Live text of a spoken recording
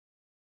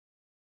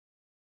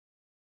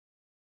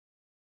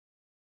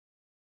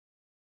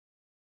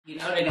You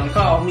know, they gonna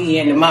call me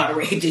in to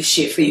moderate this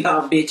shit for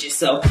y'all bitches,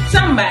 so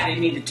somebody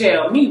need to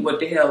tell me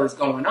what the hell is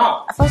going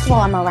on. First of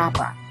all, I'm a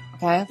rapper,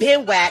 okay?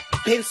 Been whack,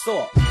 been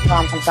sore. So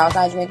I'm from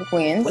Southside Jamaica,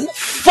 Queens. When the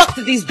fuck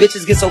did these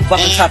bitches get so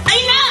fucking tough?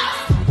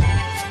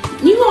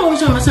 Enough! You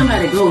always talking about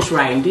somebody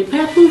ghostwriting. Did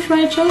Papoose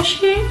write your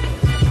shit?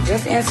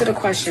 Just answer the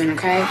question,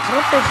 okay? I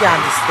don't think y'all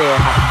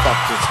understand how the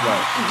fuck this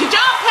works. Did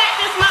y'all pat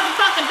this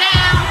motherfucker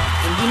down?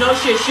 And you know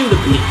she'll shoot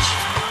a bitch.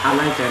 I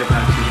like that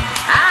about you.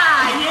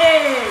 Ah,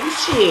 yeah,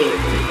 shit.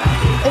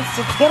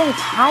 It's getting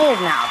tired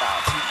now,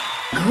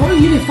 though. Girl,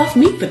 you done fucked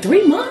me for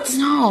 3 months?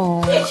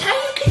 No. Bitch, how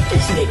you get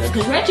this nigga?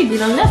 Cause Reggie be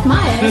done left my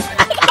ass.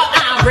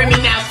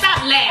 Remy, now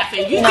stop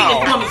laughing. You see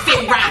this woman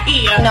sitting right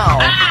here. No.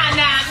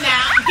 Now,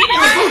 get in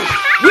the booth.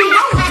 We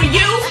rooting for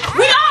you.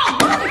 We all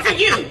rooting for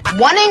you.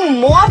 Wanting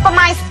more for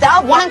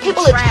myself, wanting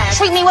people to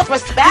treat me with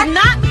respect.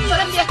 Not me,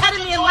 let me ahead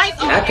of me in life.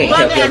 I can't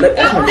help that.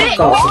 Let me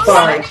call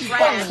Safari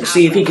and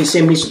see if he can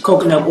send me some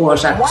coconut oil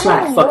so I can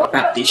slide the fuck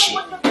about this shit.